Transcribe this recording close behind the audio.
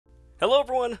Hello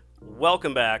everyone,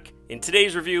 welcome back. In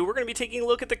today's review, we're going to be taking a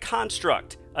look at the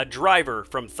Construct, a driver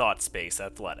from ThoughtSpace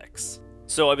Athletics.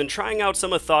 So I've been trying out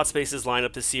some of ThoughtSpace's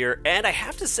lineup this year, and I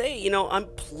have to say, I'm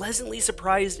pleasantly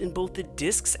surprised in both the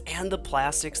discs and the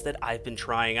plastics that I've been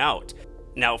trying out.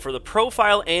 Now, for the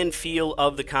profile and feel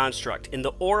of the Construct, in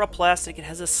the Aura plastic, it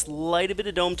has a slight bit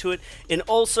of dome to it, and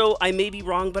also, I may be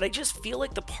wrong, but I just feel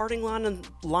like the parting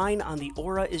line on the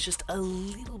Aura is just a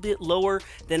little bit lower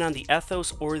than on the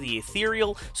Ethos or the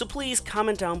Ethereal, so please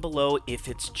comment down below if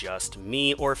it's just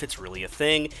me or if it's really a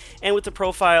thing. And with the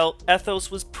profile,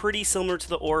 Ethos was pretty similar to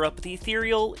the Aura, but the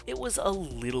Ethereal, it was a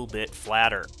little bit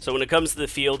flatter. So when it comes to the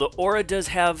feel, the Aura does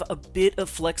have a bit of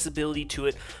flexibility to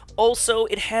it. Also,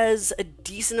 it has a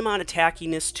decent amount of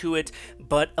tackiness to it,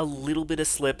 but a little bit of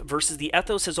slip, versus the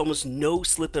Ethos has almost no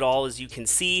slip at all, as you can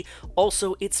see.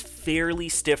 Also, it's fairly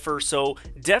stiffer, so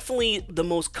definitely the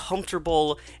most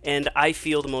comfortable and I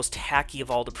feel the most tacky of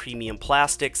all the premium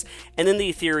plastics. And then the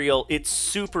Ethereal, it's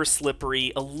super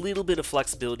slippery, a little bit of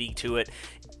flexibility to it.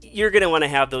 You're going to want to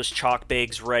have those chalk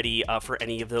bags ready for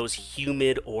any of those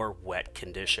humid or wet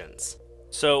conditions.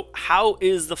 So how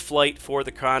is the flight for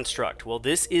the Construct? Well,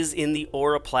 this is in the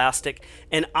Aura plastic,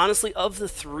 and honestly, of the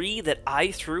three that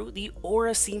I threw, the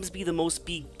Aura seems to be the most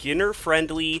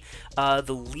beginner-friendly,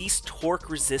 the least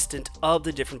torque-resistant of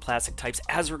the different plastic types,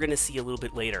 as we're going to see a little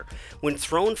bit later. When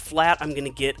thrown flat, I'm going to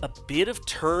get a bit of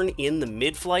turn in the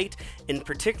mid-flight, and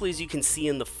particularly as you can see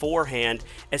in the forehand,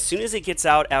 as soon as it gets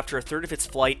out after a third of its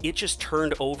flight, it just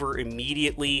turned over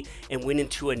immediately and went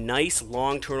into a nice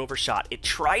long turnover shot. It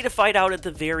tried to fight out at the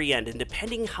very end, and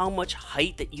depending how much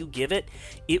height that you give it,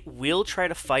 it will try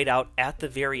to fight out at the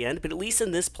very end. But at least in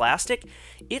this plastic,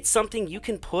 it's something you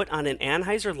can put on an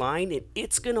anhyzer line and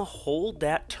it's gonna hold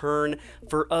that turn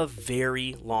for a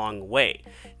very long way.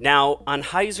 Now on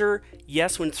hyzer,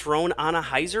 yes, when thrown on a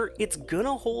hyzer, it's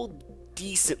gonna hold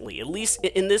decently, at least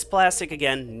in this plastic.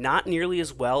 Again, not nearly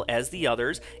as well as the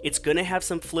others. It's going to have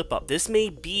some flip up. This may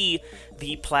be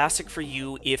the plastic for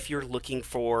you if you're looking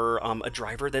for a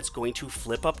driver that's going to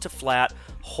flip up to flat,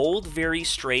 hold very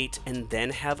straight, and then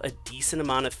have a decent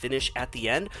amount of finish at the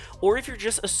end. Or if you're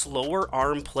just a slower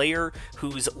arm player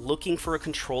who's looking for a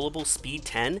controllable speed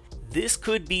 10, this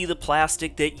could be the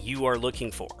plastic that you are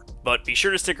looking for. But be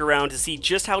sure to stick around to see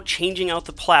just how changing out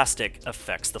the plastic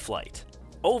affects the flight.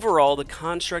 Overall, the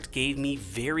Construct gave me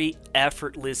very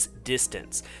effortless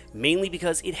distance, mainly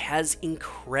because it has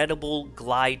incredible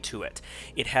glide to it.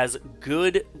 It has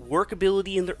good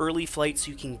workability in the early flight, so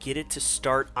you can get it to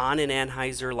start on an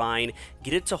anhyzer line,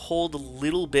 get it to hold a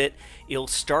little bit, it'll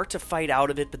start to fight out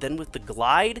of it, but then with the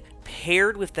glide,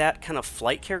 paired with that kind of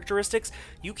flight characteristics,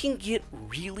 you can get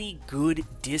really good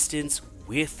distance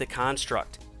with the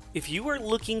Construct. If you are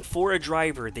looking for a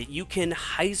driver that you can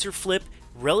hyzer flip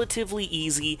relatively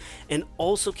easy and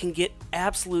also can get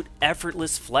absolute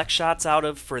effortless flex shots out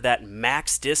of for that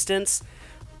max distance,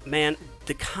 man,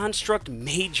 the Construct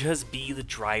may just be the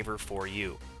driver for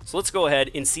you. So let's go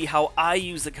ahead and see how I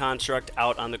use the Construct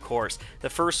out on the course. The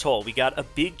first hole, we got a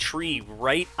big tree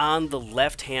right on the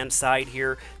left-hand side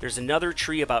here. There's another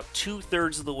tree about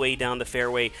 2/3 of the way down the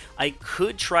fairway. I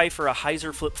could try for a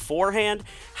hyzer flip forehand,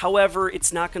 however,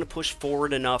 it's not going to push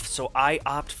forward enough, so I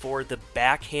opt for the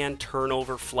backhand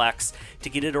turnover flex to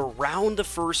get it around the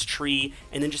first tree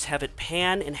and then just have it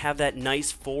pan and have that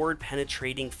nice forward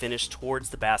penetrating finish towards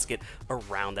the basket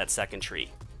around that second tree.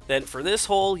 Then for this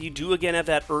hole, you do again have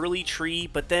that early tree,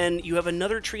 but then you have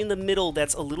another tree in the middle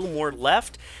that's a little more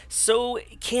left, so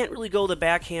it can't really go the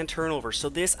backhand turnover. So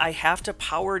this, I have to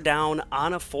power down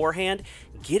on a forehand,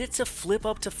 get it to flip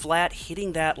up to flat,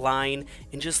 hitting that line,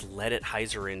 and just let it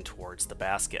hyzer in towards the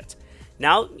basket.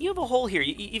 Now, you have a hole here.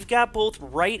 You've got both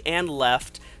right and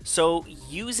left, so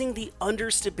using the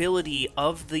understability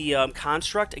of the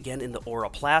Construct, again in the Aura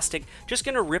plastic, just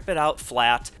going to rip it out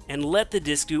flat and let the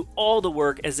disc do all the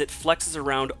work as it flexes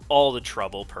around all the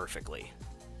trouble perfectly.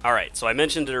 Alright, so I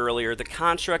mentioned it earlier, the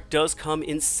Construct does come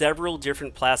in several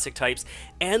different plastic types,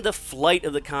 and the flight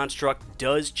of the Construct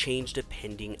does change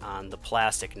depending on the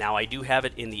plastic. Now, I do have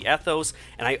it in the Ethos,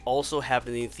 and I also have it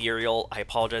in the Ethereal. I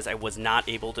apologize, I was not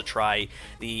able to try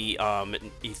the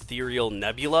Ethereal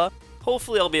Nebula.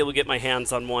 Hopefully I'll be able to get my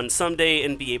hands on one someday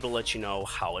and be able to let you know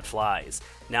how it flies.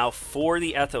 Now for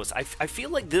the Ethos, I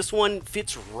feel like this one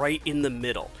fits right in the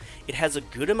middle. It has a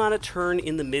good amount of turn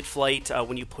in the mid-flight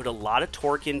when you put a lot of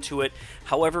torque into it.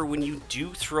 However, when you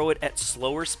do throw it at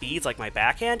slower speeds like my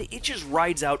backhand, it just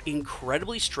rides out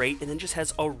incredibly straight and then just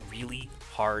has a really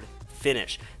hard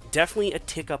finish. definitely a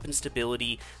tick up in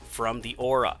stability from the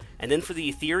Aura. And then for the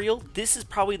Ethereal, this is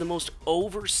probably the most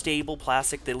overstable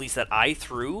plastic, at least that I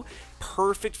threw.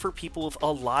 Perfect for people with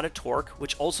a lot of torque,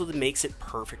 which also makes it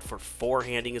perfect for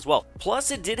forehanding as well.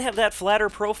 Plus, it did have that flatter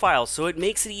profile, so it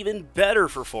makes it even better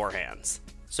for forehands.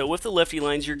 So with the Lefty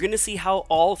lines, you're going to see how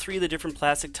all three of the different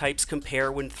plastic types compare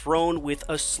when thrown with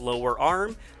a slower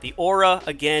arm. The Aura,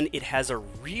 again, it has a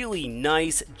really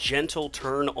nice, gentle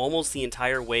turn almost the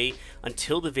entire way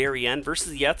until the very end,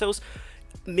 versus the Ethos,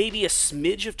 maybe a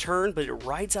smidge of turn, but it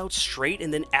rides out straight,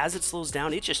 and then as it slows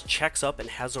down, it just checks up and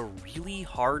has a really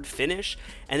hard finish.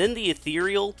 And then the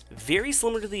Ethereal, very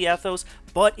similar to the Ethos,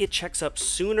 but it checks up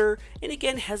sooner, and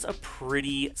again has a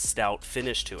pretty stout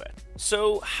finish to it.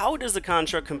 So how does the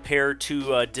construct compare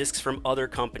to discs from other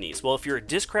companies? Well, if you're a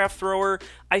Discraft thrower,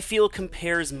 I feel it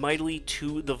compares mightily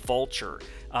to the Vulture.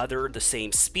 They're the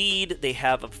same speed, they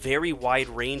have a very wide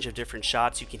range of different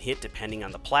shots you can hit depending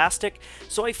on the plastic,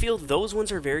 so I feel those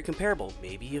ones are very comparable,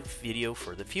 maybe a video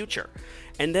for the future.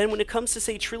 And then when it comes to,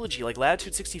 say, Trilogy, like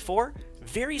Latitude 64,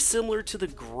 very similar to the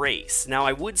Grace. Now,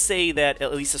 I would say that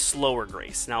at least a slower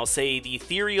Grace. Now, I'll say the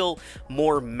Ethereal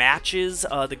more matches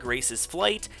the Grace's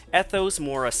flight, Ethos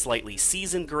more a slightly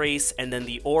seasoned Grace, and then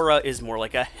the Aura is more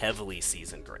like a heavily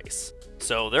seasoned Grace.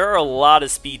 So there are a lot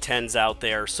of Speed 10s out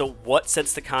there, so what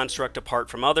sets the construct apart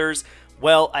from others?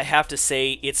 Well, I have to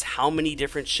say it's how many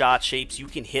different shot shapes you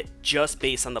can hit just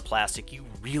based on the plastic. You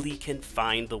really can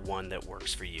find the one that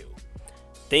works for you.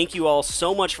 Thank you all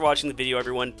so much for watching the video,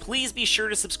 everyone. Please be sure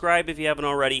to subscribe if you haven't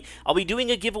already. I'll be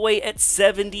doing a giveaway at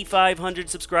 7,500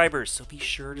 subscribers, so be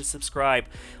sure to subscribe.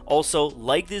 Also,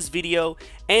 like this video,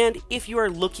 and if you are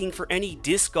looking for any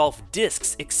disc golf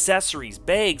discs, accessories,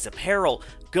 bags, apparel,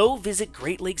 go visit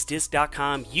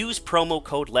GreatLakesDisc.com, use promo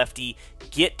code Lefty,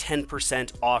 get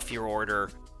 10% off your order.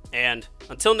 And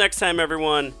until next time,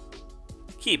 everyone,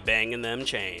 keep banging them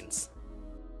chains.